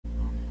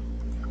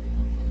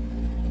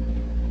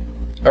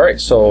All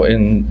right, so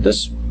in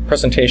this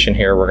presentation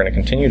here, we're going to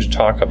continue to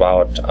talk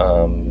about,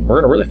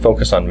 we're going to really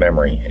focus on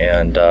memory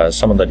and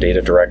some of the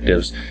data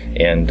directives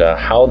and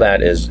how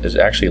that is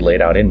actually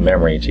laid out in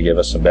memory to give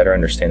us a better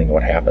understanding of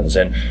what happens.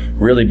 And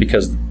really,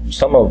 because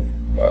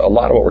a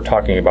lot of what we're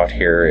talking about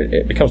here,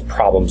 it becomes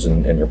problems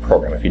in your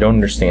program. If you don't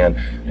understand,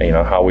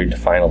 how we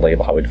define a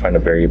label, how we define a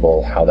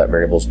variable, how that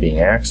variable is being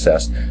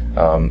accessed,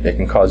 it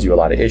can cause you a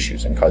lot of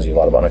issues and cause you a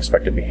lot of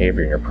unexpected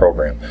behavior in your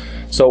program.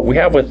 So we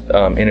have with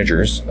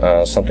integers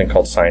something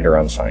called signed or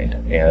unsigned,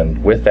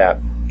 and with that,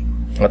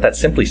 what that's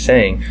simply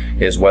saying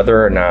is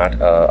whether or not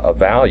a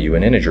value,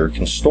 an integer,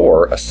 can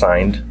store a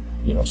signed.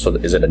 So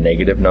is it a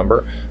negative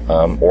number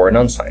or an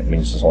unsigned? It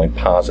means it's only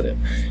positive.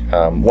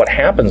 What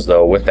happens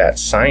though with that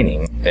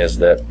signing is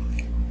that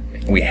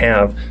we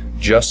have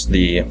just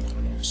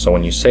so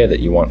when you say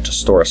that you want to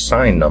store a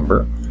signed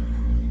number,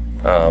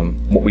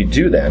 what we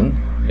do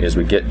then is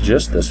we get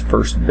just this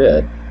first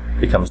bit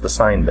becomes the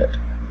signed bit.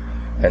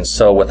 And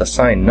so with a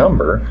signed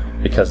number,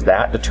 because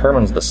that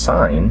determines the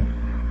sign,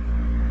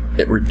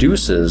 it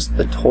reduces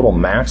the total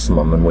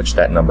maximum in which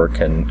that number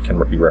can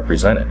be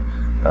represented.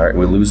 All right,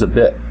 we lose a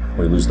bit.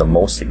 We lose the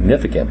most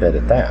significant bit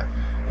at that.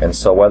 And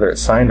so whether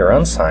it's signed or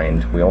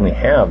unsigned, we only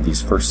have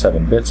these first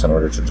 7 bits in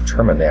order to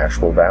determine the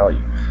actual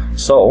value.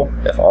 So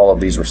if all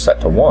of these were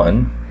set to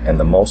 1 and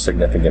the most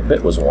significant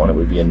bit was 1, it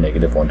would be a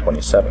negative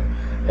 127.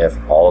 If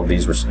all of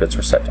these bits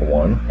were set to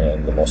 1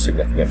 and the most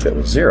significant bit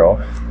was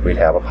 0, we'd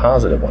have a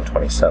positive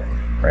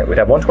 127. Right? We'd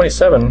have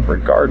 127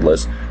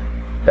 regardless.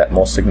 That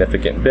most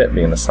significant bit,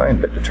 being the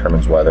signed bit,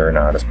 determines whether or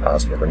not it's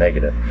positive or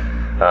negative.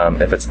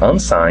 If it's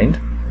unsigned,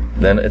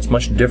 then it's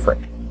much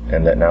different.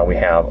 And that now we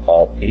have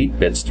all 8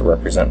 bits to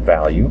represent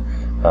value.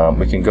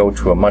 We can go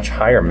to a much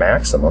higher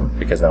maximum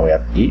because now we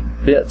have 8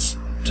 bits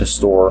to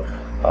store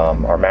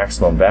our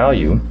maximum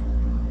value,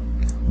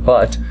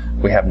 but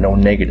we have no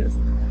negative.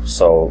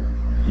 So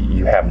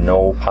you have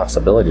no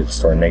possibility to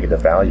store a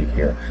negative value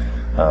here.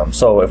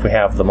 So if we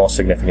have the most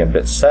significant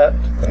bit set,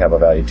 we have a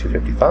value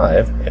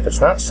 255. If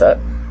it's not set,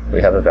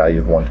 we have a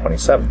value of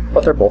 127,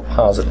 but they're both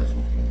positive.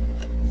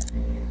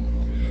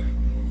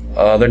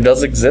 There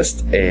does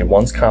exist a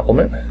ones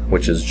complement,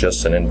 which is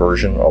just an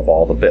inversion of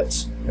all the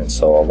bits. And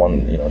so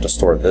to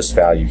store this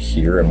value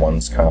here in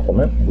ones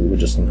complement, we would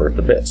just invert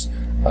the bits.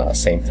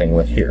 Same thing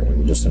with here, we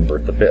would just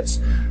invert the bits.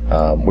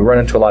 We run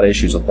into a lot of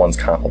issues with ones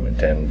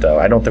complement, and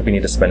I don't think we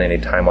need to spend any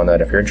time on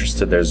that. If you're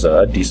interested, there's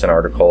a decent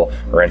article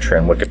or entry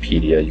on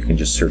Wikipedia. You can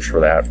just search for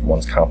that,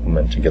 ones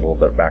complement, to get a little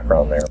bit of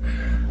background there.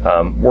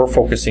 We're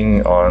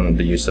focusing on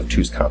the use of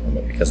two's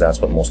complement because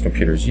that's what most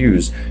computers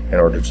use in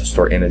order to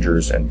store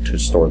integers and to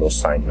store those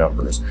signed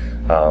numbers.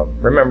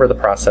 Remember the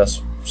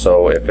process.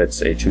 So if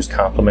it's a two's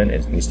complement,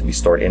 it needs to be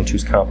stored in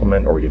two's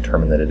complement, or we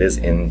determine that it is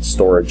in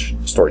storage,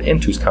 stored in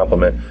two's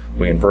complement.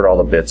 We invert all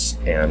the bits,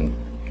 and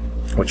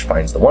which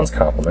finds the ones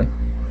complement,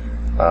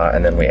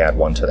 and then we add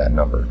 1 to that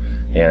number.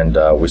 And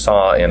we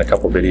saw in a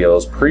couple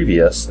videos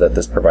previous that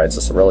this provides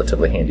us a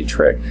relatively handy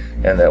trick,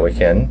 and that we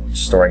can,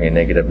 storing a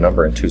negative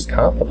number in two's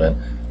complement,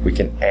 we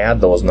can add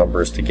those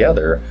numbers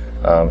together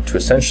to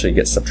essentially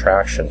get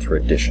subtraction through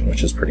addition,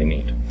 which is pretty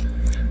neat.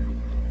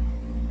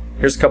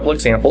 Here's a couple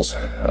examples.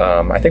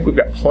 I think we've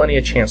got plenty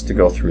of chance to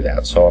go through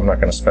that, so I'm not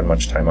going to spend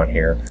much time on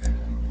here.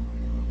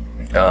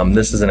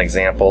 This is an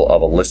example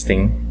of a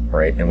listing,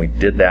 right? And we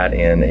did that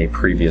in a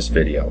previous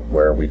video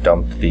where we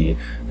dumped the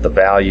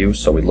value.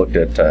 So we looked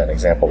at an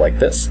example like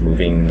this,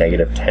 moving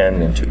negative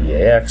 10 into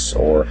EAX,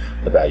 or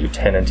the value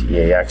 10 into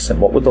EAX,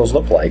 and what would those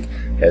look like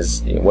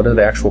as, what are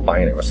the actual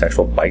binary, what's the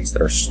actual bytes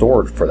that are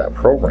stored for that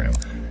program?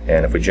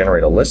 And if we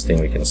generate a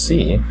listing, we can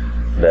see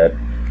that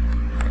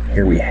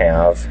here we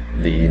have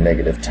the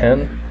negative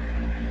 10,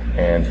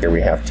 and here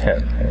we have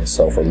 10. And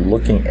so if we're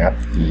looking at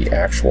the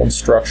actual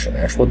instruction,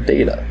 actual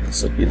data,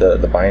 this would be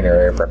the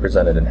binary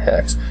represented in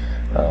hex.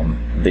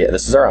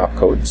 This is our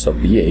opcode, so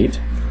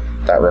B8,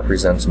 that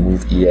represents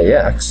move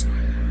EAX,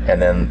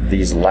 and then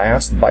these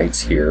last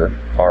bytes here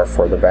are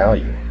for the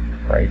value,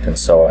 right? And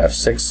so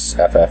F6,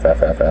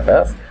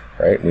 FF,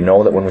 right? We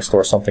know that when we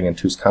store something in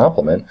two's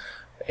complement,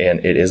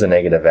 and it is a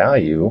negative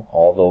value,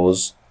 all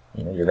those,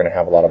 you're going to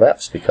have a lot of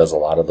F's because a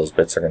lot of those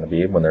bits are going to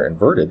be, when they're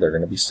inverted, they're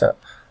going to be set.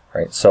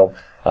 Right, so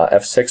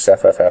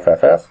F6,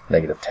 FF,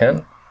 negative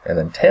 10, and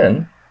then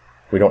 10,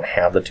 we don't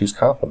have the two's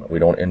complement. We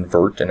don't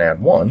invert and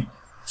add 1,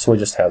 so we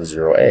just have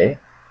 0A.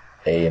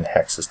 A in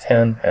hex is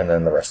 10, and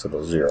then the rest of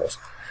those zeros.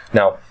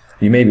 Now,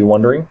 you may be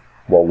wondering,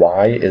 well,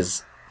 why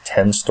is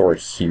 10 stored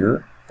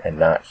here and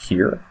not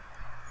here?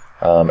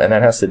 And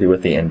that has to do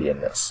with the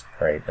endianness,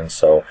 right? And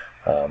so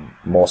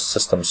most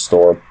systems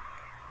store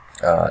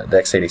the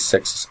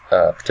x86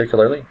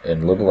 particularly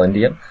in little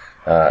endian.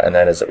 And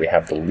that is that we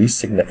have the least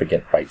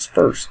significant bytes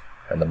first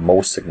and the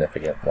most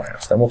significant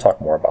last. And we'll talk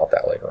more about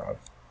that later on.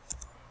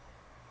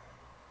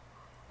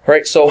 All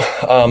right, so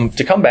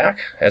to come back,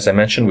 as I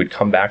mentioned, we'd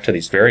come back to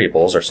these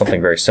variables or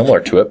something very similar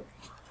to it.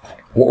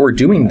 What we're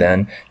doing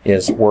then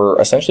is we're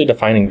essentially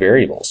defining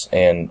variables.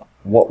 And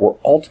what we're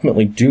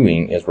ultimately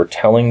doing is we're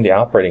telling the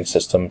operating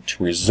system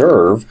to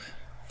reserve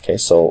Okay,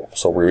 so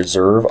we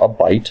reserve a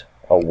byte,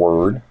 a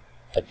word,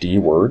 a D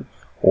word,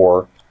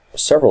 or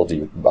several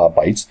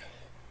bytes,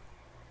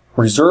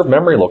 reserve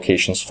memory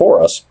locations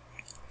for us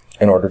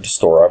in order to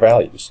store our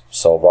values.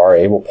 So var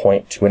a will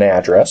point to an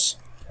address.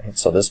 Right?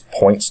 So this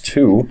points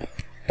to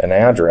an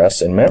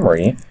address in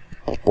memory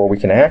where we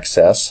can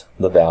access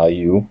the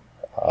value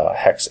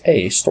hex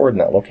A stored in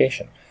that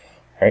location.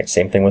 All right,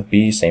 same thing with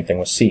B, same thing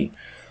with C.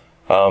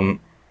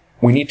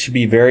 We need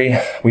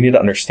to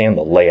understand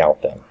the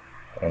layout then.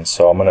 And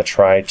so I'm going to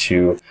try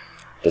to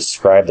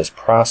describe this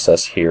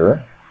process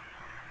here.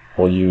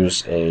 We'll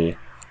use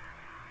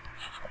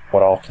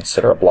what I'll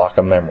consider a block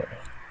of memory.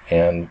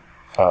 And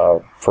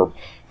for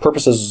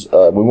purposes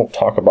we won't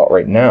talk about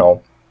right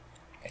now,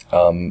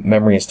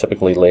 memory is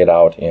typically laid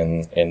out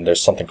in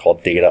there's something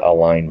called data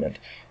alignment.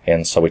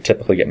 And so we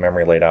typically get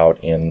memory laid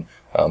out in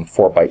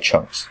 4-byte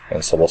chunks.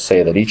 And so we'll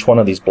say that each one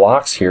of these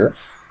blocks here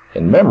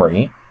in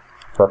memory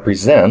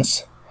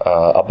represents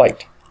a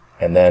byte.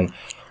 And then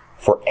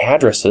for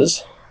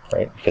addresses,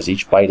 right, because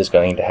each byte is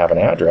going to have an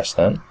address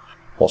then,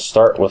 we'll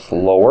start with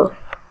lower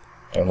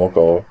and we'll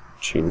go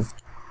to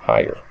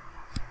higher.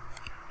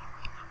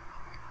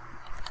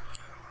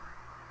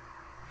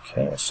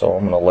 Okay, so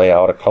I'm going to lay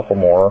out a couple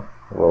more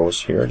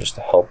rows here just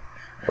to help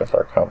with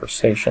our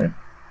conversation.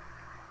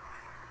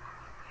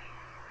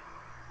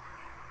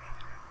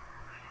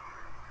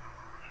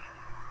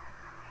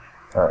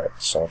 Alright,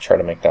 so I'll try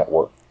to make that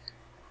work.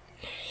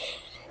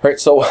 Alright,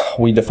 so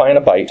we define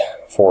a byte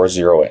for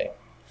 0A.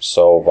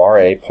 So var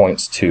a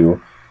points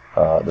to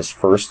this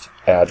first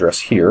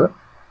address here,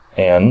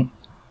 and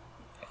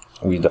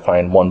we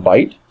define 1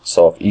 byte.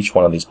 So if each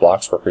one of these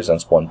blocks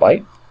represents 1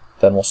 byte,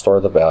 then we'll store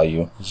the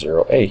value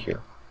 0A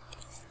here.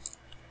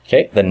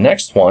 Okay, the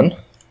next one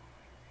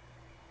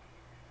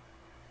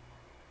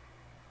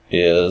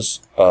is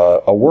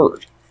a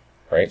word,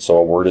 right? So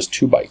a word is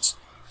 2 bytes.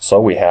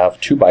 So we have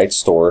 2 bytes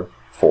stored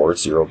for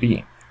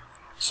 0B.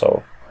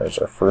 So here's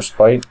our first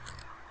byte,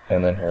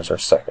 and then here's our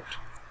second.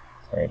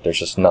 Right? There's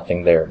just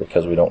nothing there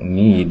because we don't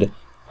need,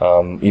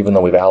 even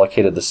though we've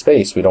allocated the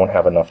space, we don't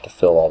have enough to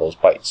fill all those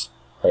bytes.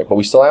 Right? But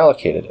we still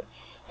allocated it.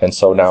 And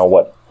so now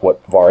what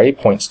var a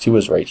points to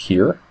is right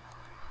here,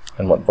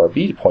 and what var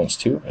b points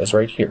to is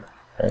right here.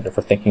 Right? If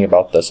we're thinking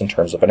about this in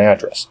terms of an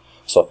address.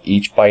 So if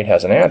each byte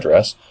has an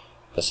address,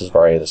 this is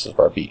var a, this is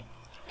var b.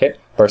 Okay?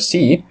 Var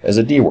c is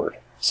a D word.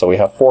 So we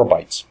have 4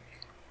 bytes.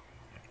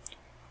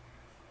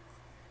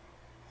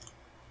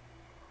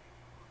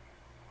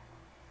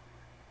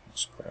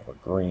 Let's grab a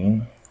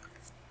green.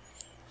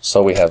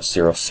 So we have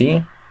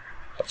 0C,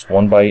 that's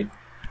 1 byte,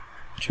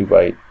 2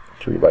 byte,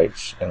 3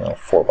 bytes, and now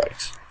 4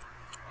 bytes.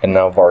 And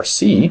now var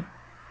C,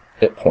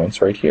 it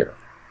points right here.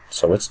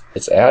 So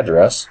its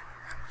address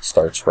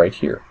starts right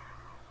here.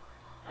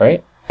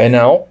 Right? And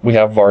now we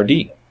have var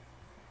D.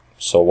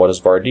 So what is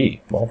var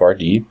D? Well, var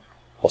D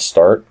will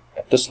start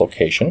at this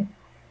location.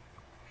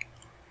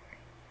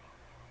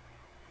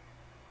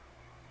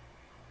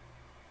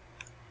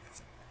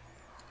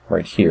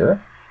 Right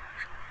here.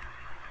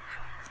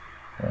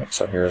 Right,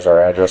 so here's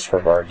our address for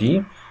var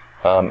D.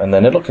 And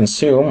then it'll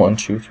consume 1,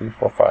 2, 3,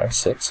 4, 5,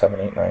 6, 7,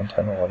 8, 9,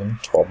 10, 11,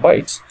 12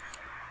 bytes,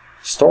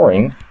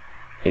 storing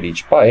at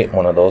each byte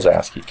one of those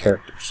ASCII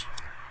characters.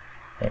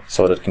 Right,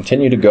 so it'll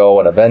continue to go,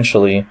 and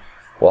eventually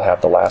we'll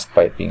have the last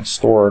byte being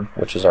stored,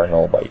 which is our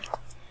null byte.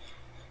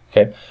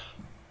 Okay,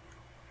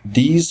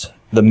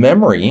 the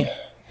memory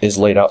is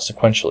laid out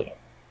sequentially,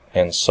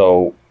 and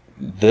so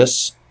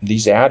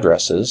these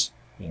addresses,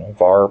 you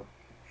know,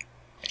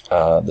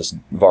 this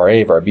var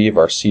a, var b,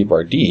 var c,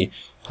 var d,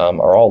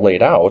 are all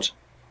laid out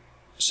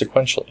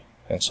sequentially.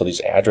 And so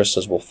these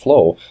addresses will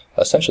flow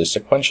essentially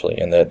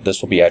sequentially, and that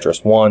this will be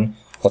address 1.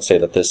 Let's say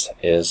that this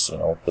is, you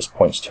know, this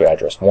points to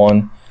address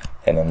 1,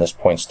 and then this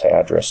points to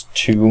address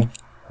 2,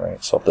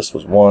 right? So if this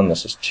was 1,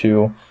 this is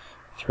 2,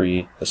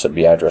 3, this would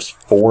be address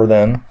 4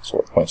 then, so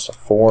it points to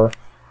 4,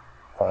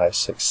 5,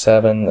 6,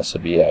 7, this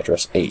would be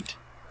address 8.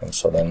 And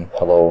so then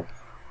hello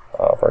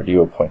var d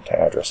would point to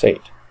address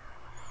 8.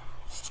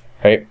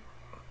 Right?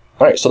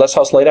 Alright, so that's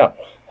how it's laid out.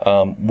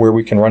 Where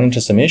we can run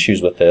into some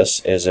issues with this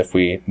is if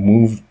we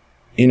move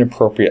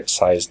inappropriate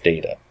sized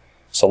data.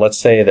 So let's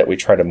say that we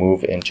try to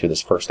move into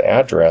this first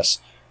address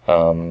 2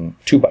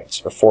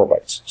 bytes or 4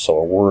 bytes, so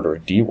a word or a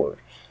D word.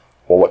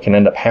 Well, what can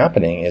end up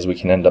happening is we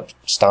can end up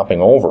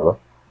stomping over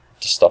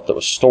the stuff that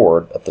was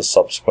stored at the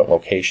subsequent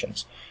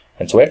locations.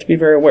 And so we have to be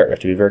very aware, we have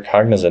to be very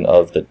cognizant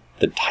of the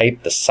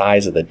type, the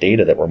size of the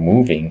data that we're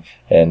moving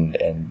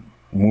and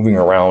moving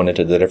around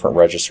into the different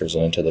registers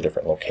and into the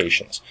different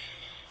locations.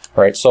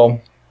 All right,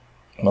 so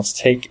let's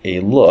take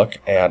a look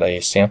at a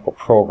sample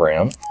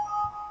program,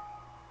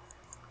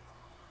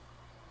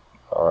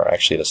 or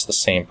actually that's the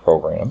same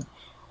program,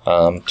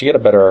 to get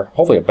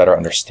hopefully a better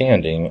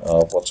understanding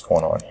of what's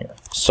going on here.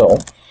 So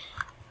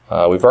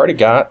we've already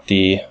got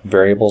the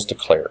variables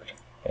declared,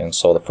 and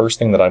so the first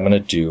thing that I'm going to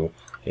do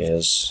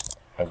is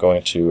I'm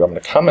going to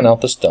comment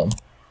out this dump.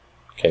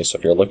 Okay, so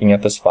if you're looking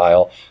at this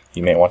file,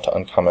 you may want to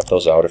uncomment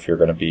those out if you're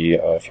going to be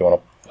if you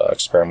want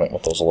experiment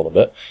with those a little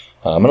bit.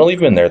 I'm going to leave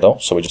them in there though,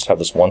 so we just have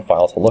this one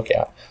file to look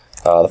at.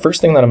 The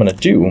first thing that I'm going to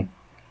do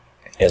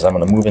is I'm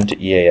going to move into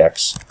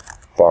EAX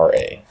var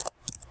A,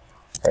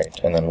 right?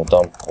 And then we'll go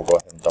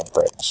ahead and dump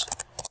regs.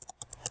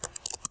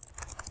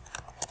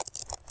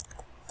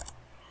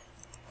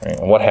 Right,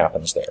 and what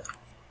happens there?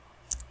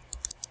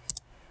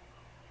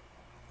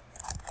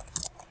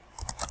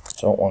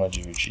 Don't want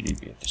to do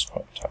GDB at this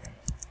point in time.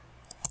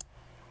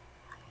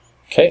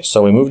 Okay,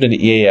 so we moved into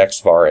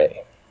EAX var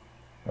A,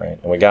 right?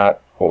 And we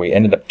got, what we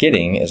ended up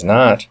getting is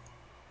not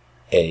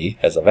A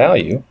as a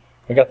value,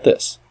 we got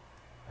this,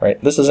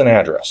 right? This is an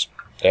address.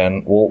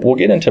 And we'll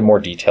get into more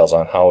details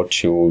on how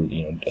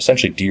to,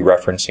 essentially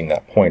dereferencing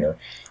that pointer.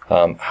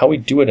 How we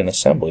do it in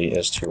assembly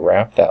is to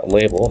wrap that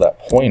label, that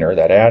pointer,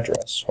 that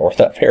address, or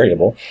that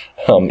variable,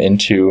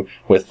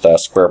 with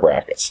square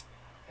brackets.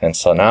 And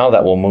so now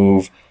that will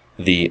move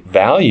the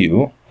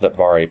value that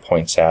var A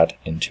points at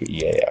into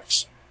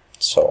EAX.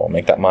 So I'll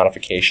make that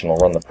modification, we'll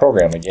run the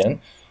program again,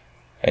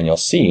 and you'll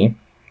see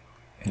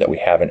that we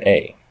have an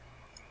A.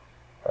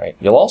 Right?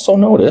 You'll also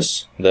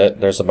notice that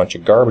there's a bunch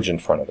of garbage in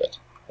front of it.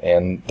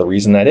 And the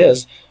reason that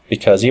is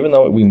because even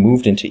though we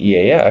moved into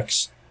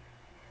EAX,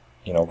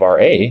 var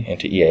A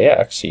into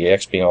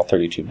EAX being all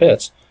 32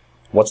 bits,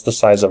 what's the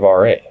size of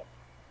var A?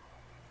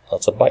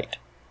 That's a byte.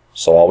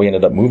 So all we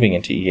ended up moving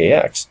into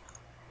EAX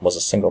was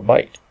a single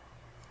byte.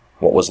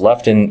 What was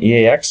left in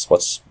EAX,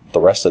 what's the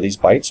rest of these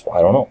bytes? Well,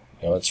 I don't know.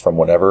 It's from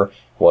whatever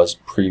was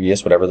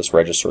previous, whatever this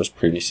register was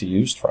previously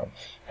used from.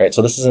 Right?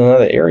 So this is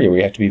another area where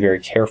you have to be very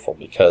careful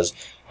because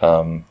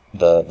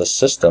the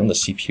system, the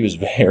CPU, is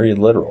very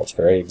literal. It's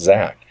very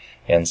exact.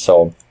 And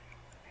so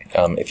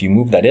if you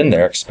move that in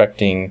there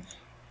expecting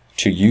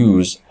to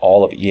use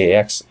all of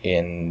EAX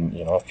in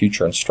a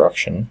future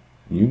instruction,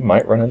 you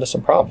might run into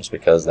some problems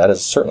because that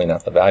is certainly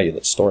not the value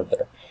that's stored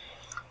there.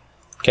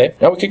 Okay,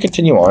 now we could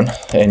continue on,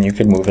 and you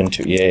could move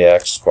into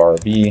EAX var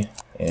B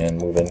and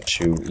move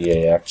into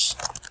EAX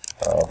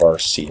var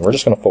C. We're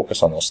just going to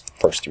focus on those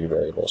first three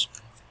variables.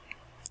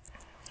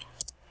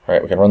 All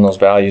right, we can run those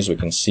values. We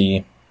can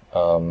see,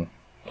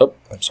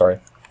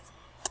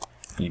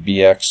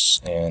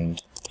 EBX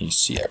and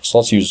ECX. So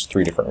let's use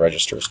 3 different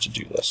registers to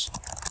do this.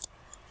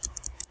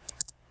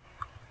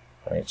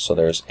 All right, so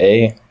there's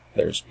A,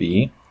 there's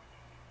B,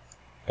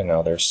 and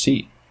now there's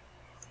C.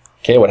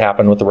 Okay, what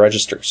happened with the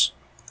registers?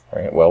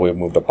 All right, well, we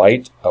moved a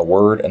byte, a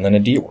word, and then a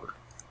D word.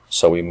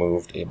 So we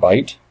moved a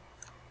byte,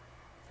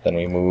 then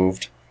we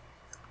moved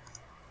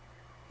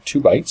 2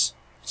 bytes,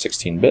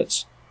 16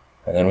 bits,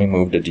 and then we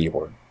moved a D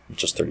word,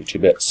 which is 32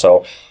 bits.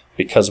 So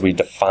because we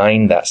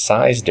defined that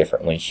size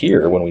differently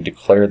here when we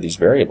declared these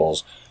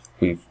variables,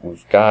 we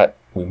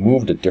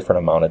moved a different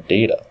amount of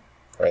data.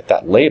 Right?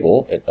 That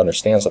label, it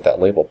understands that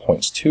label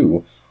points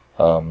to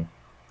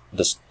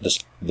those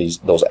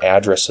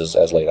addresses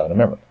as laid out in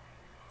memory,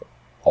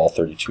 all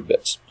 32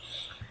 bits.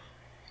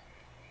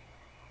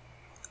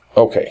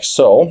 Okay,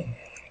 so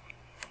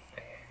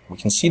we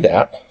can see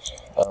that.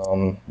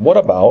 What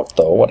about,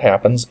 though, what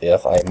happens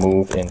if I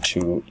move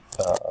into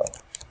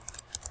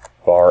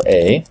var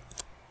A,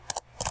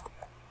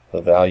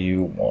 the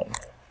value 1?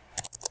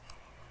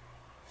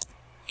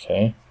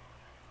 Okay.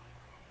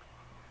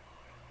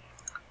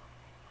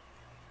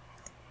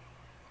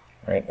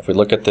 Right, if we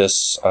look at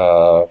this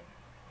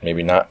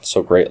maybe not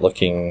so great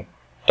looking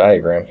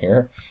diagram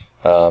here,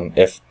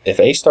 if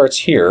A starts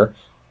here,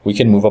 we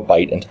can move a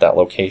byte into that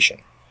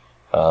location.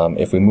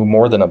 If we move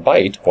more than a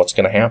byte, what's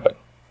going to happen?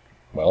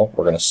 Well,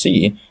 we're going to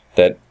see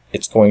that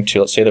it's going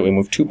to, let's say that we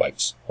move 2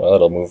 bytes. Well,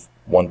 it'll move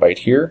 1 byte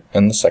here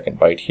and the second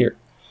byte here.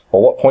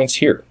 Well, what point's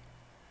here?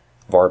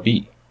 var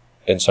B.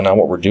 And so now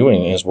what we're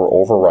doing is we're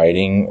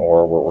overriding,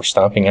 or we're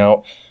stomping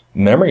out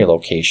memory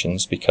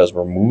locations because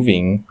we're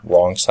moving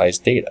wrong size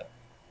data.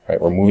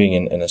 Right? We're moving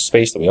in a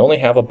space that we only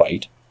have a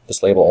byte.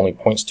 This label only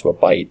points to a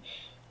byte.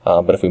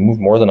 But if we move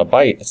more than a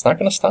byte, it's not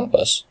going to stop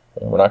us.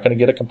 We're not going to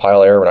get a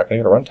compile error. We're not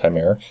going to get a runtime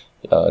error.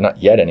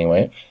 Not yet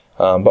anyway.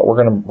 But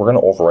we're going to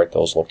overwrite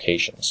those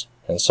locations.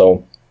 And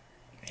so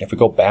if we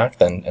go back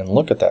then and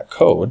look at that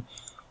code,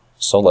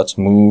 so let's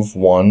move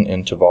 1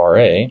 into var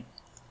A.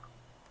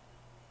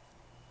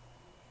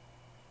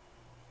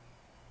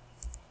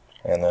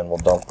 And then we'll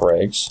dump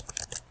regs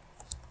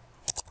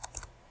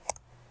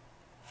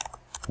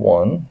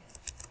 1.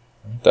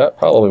 That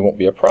probably won't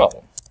be a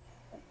problem.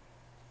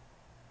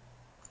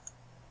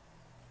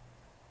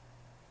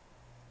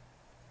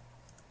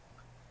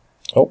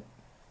 Oh,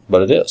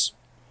 but it is,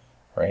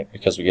 right?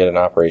 Because we get an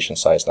operation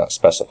size not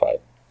specified.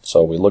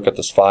 So we look at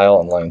this file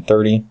on line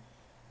 30,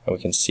 and we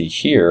can see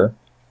here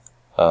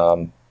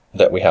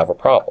that we have a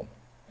problem.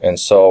 And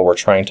so we're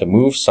trying to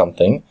move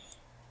something,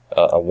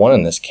 a 1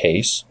 in this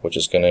case, which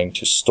is going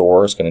to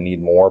store, is going to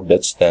need more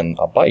bits than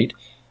a byte,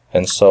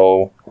 and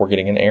so we're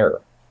getting an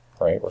error,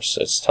 right?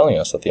 It's telling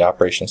us that the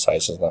operation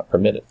size is not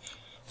permitted.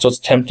 So it's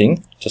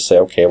tempting to say,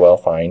 okay, well,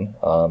 fine,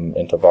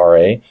 into var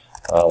A,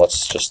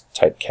 let's just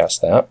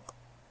typecast that.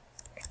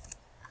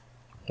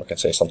 We can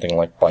say something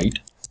like byte,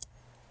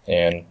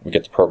 and we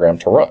get the program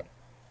to run.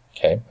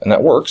 Okay, and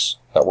that works.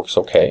 That works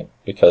okay,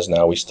 because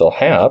now we still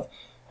have,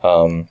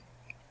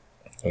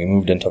 we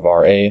moved into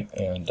var A,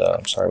 and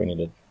I'm sorry, we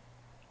needed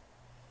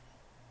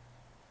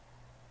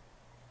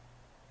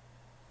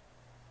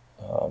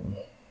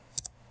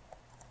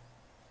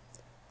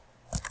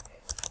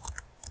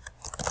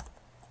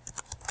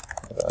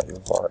the value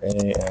of var A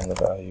and the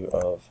value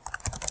of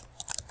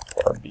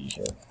var B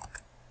here.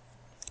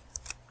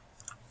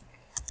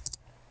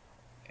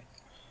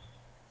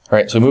 All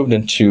right, so we moved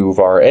into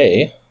var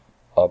A,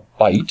 a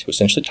byte,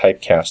 essentially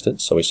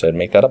typecasted, so we said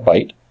make that a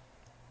byte.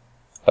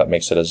 That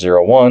makes it a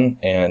 0, 1,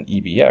 and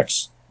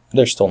EBX,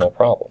 there's still no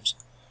problems.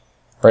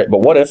 Right, but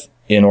what if,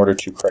 in order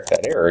to correct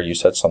that error, you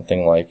said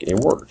something like a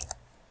word?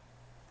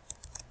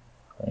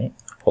 Right,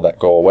 will that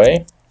go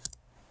away?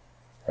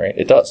 Right,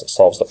 it does, it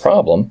solves the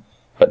problem,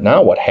 but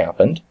now what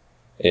happened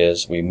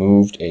is we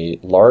moved a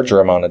larger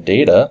amount of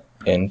data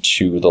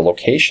into the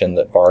location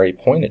that var A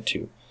pointed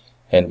to,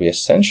 and we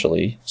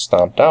essentially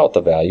stomped out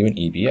the value in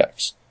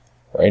EBX.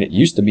 Right, it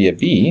used to be a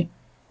B,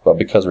 but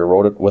because we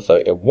wrote it with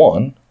a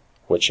 1,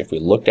 which if we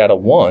looked at a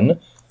 1,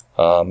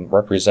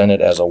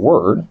 represented as a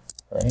word,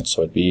 right,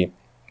 so it'd be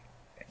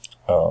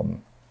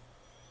 2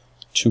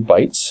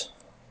 bytes,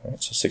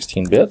 right, so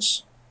 16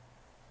 bits.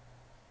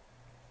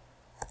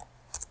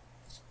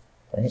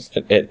 Right,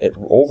 it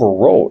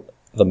overwrote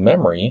the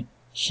memory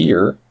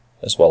here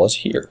as well as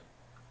here.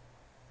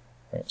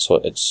 Right, so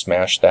it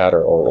smashed that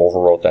or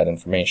overwrote that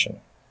information.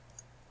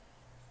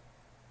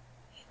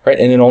 Right,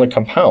 and it only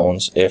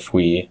compounds if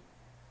we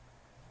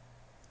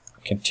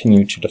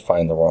continue to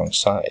define the wrong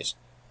size.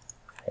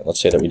 Right,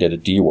 let's say that we did a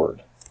D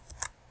word.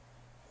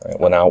 Right,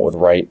 well, now it would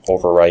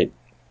overwrite.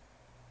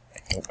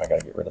 Oh, I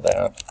gotta get rid of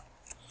that.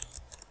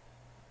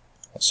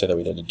 Let's say that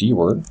we did a D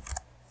word.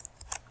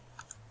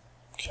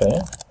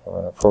 Okay, we'll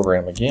run our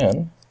program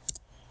again.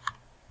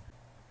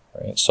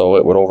 Right, so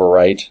it would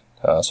overwrite.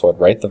 So I'd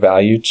write the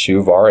value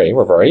to var A,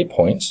 where var A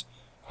points,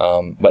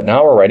 but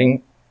now we're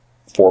writing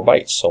 4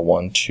 bytes, so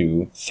 1,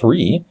 2,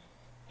 3.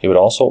 It would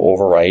also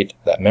overwrite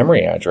that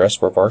memory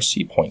address where var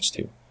C points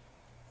to.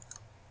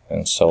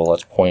 And so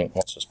let's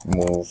just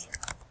move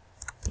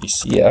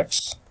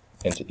ECX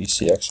into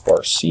ECX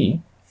var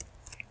C,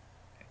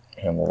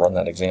 and we'll run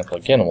that example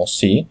again, and we'll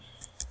see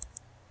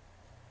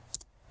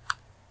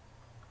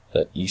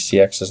that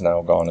ECX is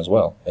now gone as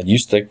well. It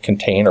used to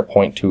contain or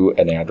point to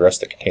an address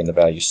that contained the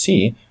value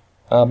C,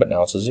 but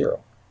now it's a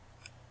 0.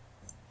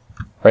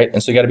 Right,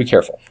 and so you got to be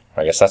careful.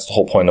 I guess that's the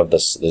whole point of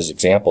these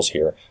examples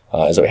here,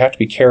 is that we have to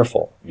be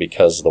careful,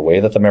 because the way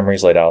that the memory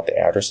is laid out, the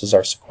addresses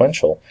are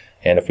sequential,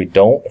 and if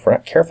we're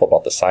not careful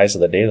about the size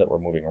of the data that we're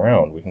moving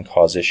around, we can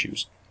cause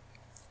issues.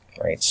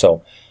 Right,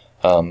 so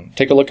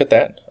take a look at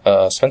that.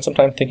 Spend some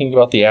time thinking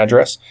about the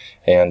address,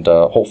 and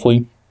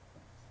hopefully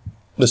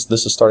this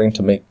is starting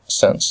to make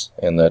sense.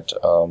 In that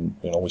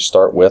we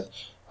start with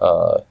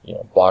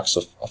blocks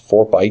of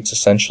 4 bytes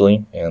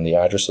essentially, and the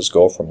addresses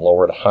go from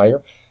lower to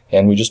higher.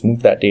 And we just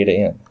move that data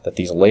in, that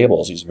these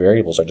labels, these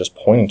variables are just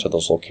pointing to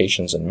those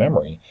locations in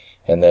memory,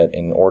 and that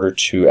in order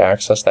to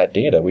access that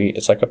data,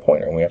 it's like a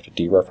pointer, and we have to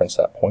dereference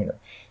that pointer.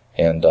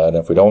 And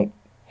if we don't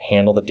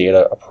handle the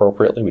data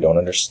appropriately, we don't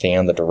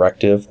understand the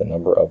directive, the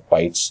number of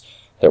bytes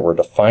that we're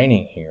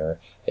defining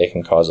here, it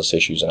can cause us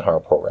issues in how our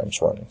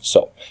program's running.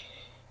 So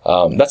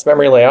that's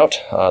memory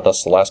layout.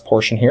 That's the last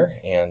portion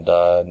here, and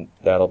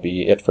that'll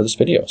be it for this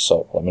video.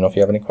 So let me know if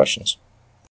you have any questions.